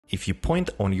If you point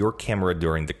on your camera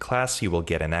during the class, you will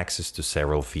get an access to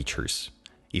several features.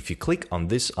 If you click on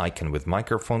this icon with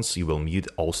microphones, you will mute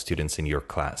all students in your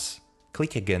class.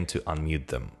 Click again to unmute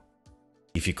them.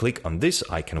 If you click on this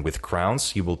icon with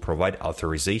crowns, you will provide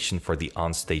authorization for the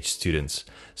on-stage students,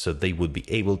 so they would be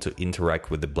able to interact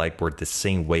with the Blackboard the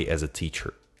same way as a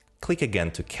teacher. Click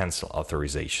again to cancel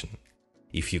authorization.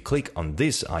 If you click on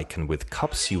this icon with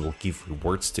cups, you will give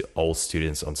rewards to all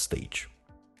students on stage.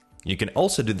 You can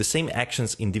also do the same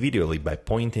actions individually by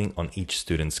pointing on each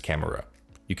student's camera.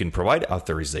 You can provide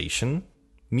authorization,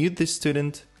 mute this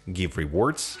student, give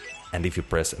rewards, and if you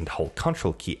press and hold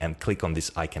Ctrl key and click on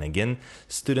this icon again,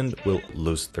 student will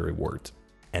lose the reward.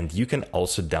 And you can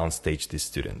also downstage this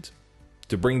student.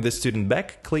 To bring the student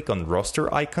back, click on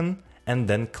roster icon and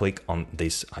then click on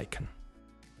this icon.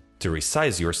 To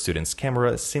resize your student's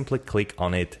camera, simply click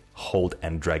on it, hold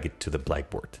and drag it to the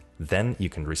Blackboard. Then you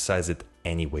can resize it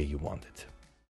any way you want it.